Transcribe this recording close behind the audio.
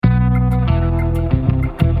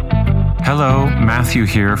Hello, Matthew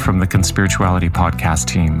here from the Conspirituality podcast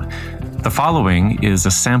team. The following is a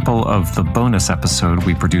sample of the bonus episode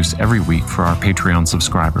we produce every week for our Patreon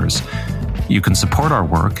subscribers. You can support our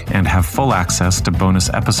work and have full access to bonus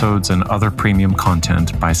episodes and other premium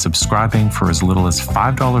content by subscribing for as little as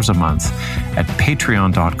 $5 a month at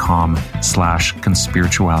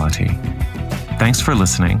patreon.com/conspirituality. Thanks for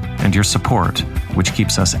listening and your support, which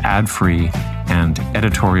keeps us ad-free and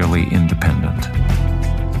editorially independent.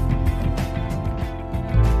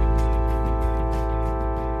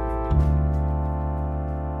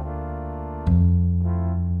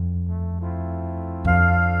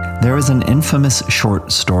 There is an infamous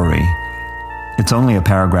short story, it's only a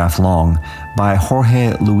paragraph long, by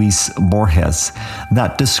Jorge Luis Borges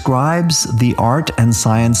that describes the art and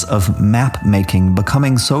science of map making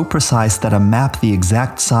becoming so precise that a map the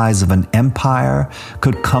exact size of an empire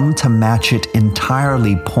could come to match it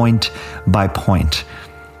entirely point by point.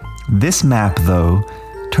 This map, though,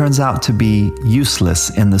 turns out to be useless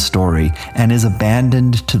in the story and is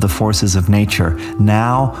abandoned to the forces of nature.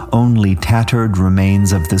 Now only tattered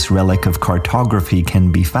remains of this relic of cartography can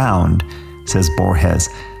be found, says Borges,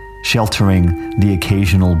 sheltering the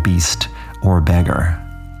occasional beast or beggar.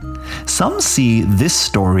 Some see this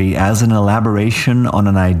story as an elaboration on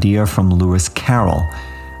an idea from Lewis Carroll.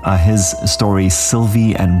 His story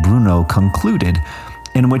Sylvie and Bruno Concluded,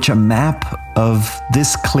 in which a map of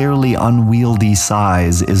this clearly unwieldy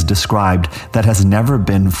size is described that has never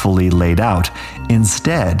been fully laid out.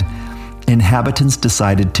 Instead, inhabitants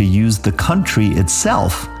decided to use the country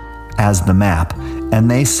itself as the map,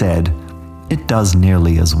 and they said, it does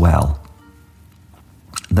nearly as well.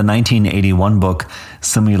 The 1981 book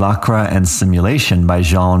Simulacra and Simulation by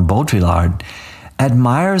Jean Baudrillard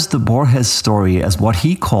admires the Borges story as what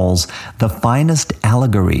he calls the finest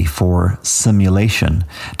allegory for simulation,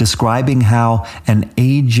 describing how an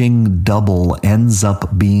aging double ends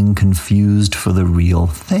up being confused for the real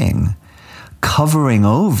thing, covering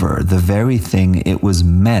over the very thing it was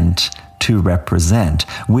meant to represent,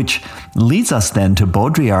 which leads us then to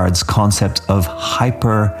Baudrillard's concept of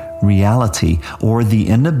hyper-reality, or the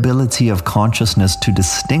inability of consciousness to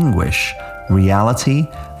distinguish reality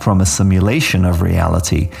from a simulation of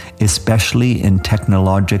reality, especially in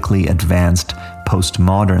technologically advanced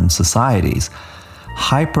postmodern societies.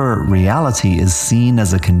 Hyper-reality is seen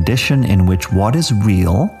as a condition in which what is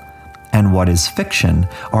real and what is fiction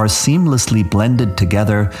are seamlessly blended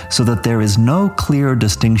together so that there is no clear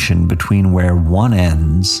distinction between where one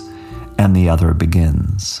ends and the other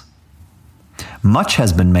begins. Much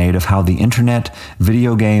has been made of how the internet,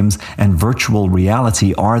 video games, and virtual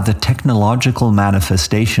reality are the technological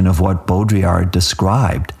manifestation of what Baudrillard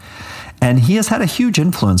described. And he has had a huge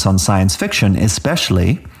influence on science fiction,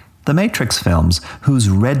 especially the Matrix films, whose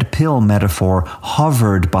red pill metaphor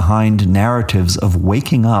hovered behind narratives of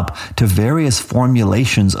waking up to various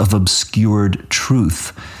formulations of obscured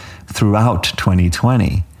truth throughout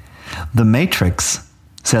 2020. The Matrix,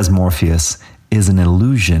 says Morpheus, is an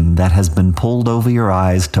illusion that has been pulled over your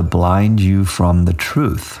eyes to blind you from the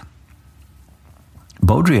truth.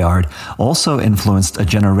 Baudrillard also influenced a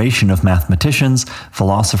generation of mathematicians,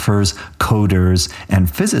 philosophers, coders, and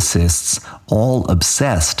physicists, all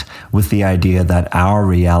obsessed with the idea that our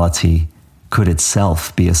reality could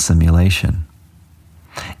itself be a simulation.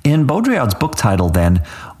 In Baudrillard's book title, then,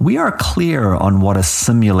 we are clear on what a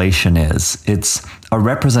simulation is. It's a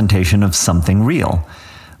representation of something real.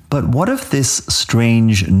 But what of this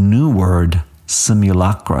strange new word,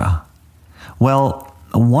 simulacra? Well,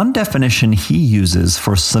 one definition he uses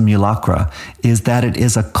for simulacra is that it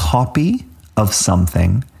is a copy of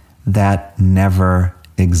something that never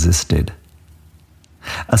existed.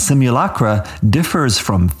 A simulacra differs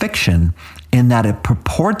from fiction in that it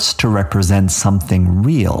purports to represent something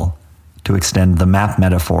real. To extend the map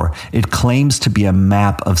metaphor, it claims to be a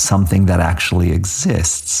map of something that actually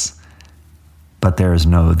exists. But there is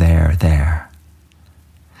no there.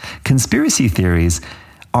 Conspiracy theories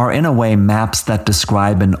are in a way maps that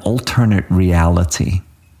describe an alternate reality.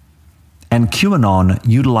 And QAnon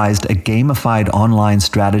utilized a gamified online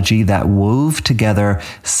strategy that wove together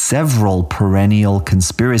several perennial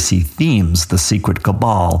conspiracy themes: the secret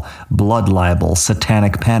cabal, blood libel,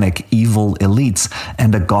 satanic panic, evil elites,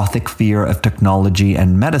 and a gothic fear of technology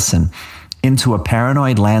and medicine, into a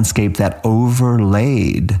paranoid landscape that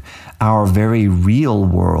overlaid our very real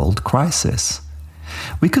world crisis.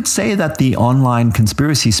 We could say that the online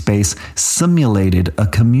conspiracy space simulated a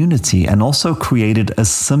community and also created a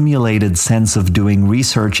simulated sense of doing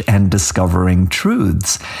research and discovering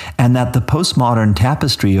truths, and that the postmodern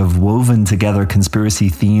tapestry of woven together conspiracy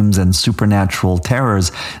themes and supernatural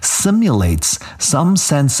terrors simulates some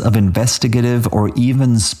sense of investigative or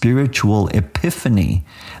even spiritual epiphany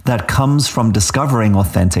that comes from discovering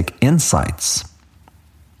authentic insights.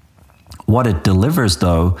 What it delivers,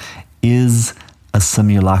 though, is a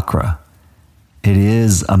simulacra. It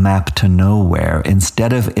is a map to nowhere.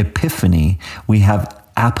 Instead of epiphany, we have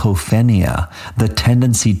apophenia, the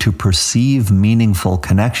tendency to perceive meaningful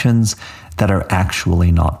connections that are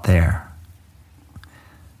actually not there.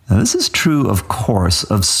 Now, this is true, of course,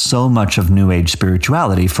 of so much of New Age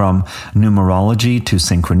spirituality, from numerology to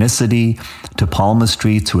synchronicity, to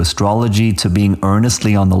palmistry, to astrology, to being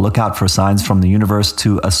earnestly on the lookout for signs from the universe,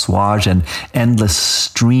 to assuage an endless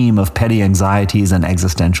stream of petty anxieties and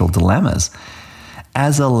existential dilemmas.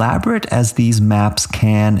 As elaborate as these maps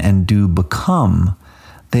can and do become,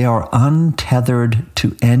 they are untethered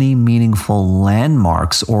to any meaningful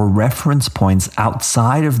landmarks or reference points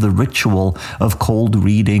outside of the ritual of cold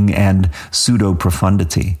reading and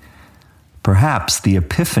pseudo-profundity. Perhaps the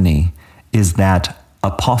epiphany is that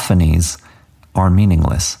apophanies are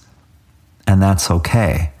meaningless, and that's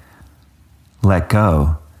okay. Let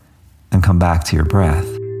go and come back to your breath.